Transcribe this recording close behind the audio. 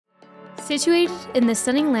Situated in the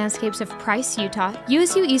stunning landscapes of Price, Utah,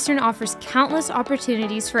 USU Eastern offers countless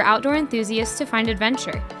opportunities for outdoor enthusiasts to find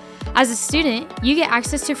adventure. As a student, you get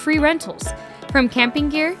access to free rentals, from camping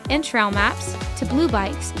gear and trail maps to blue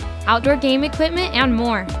bikes, outdoor game equipment, and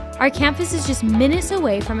more. Our campus is just minutes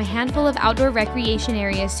away from a handful of outdoor recreation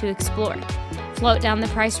areas to explore. Float down the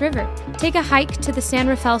Price River, take a hike to the San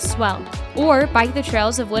Rafael Swell, or bike the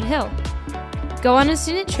trails of Wood Hill. Go on a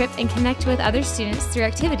student trip and connect with other students through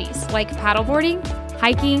activities like paddleboarding,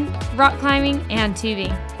 hiking, rock climbing, and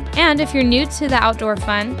tubing. And if you're new to the outdoor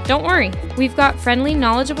fun, don't worry. We've got friendly,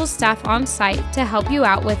 knowledgeable staff on site to help you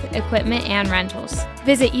out with equipment and rentals.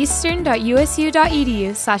 Visit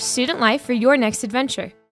eastern.usu.edu/studentlife for your next adventure.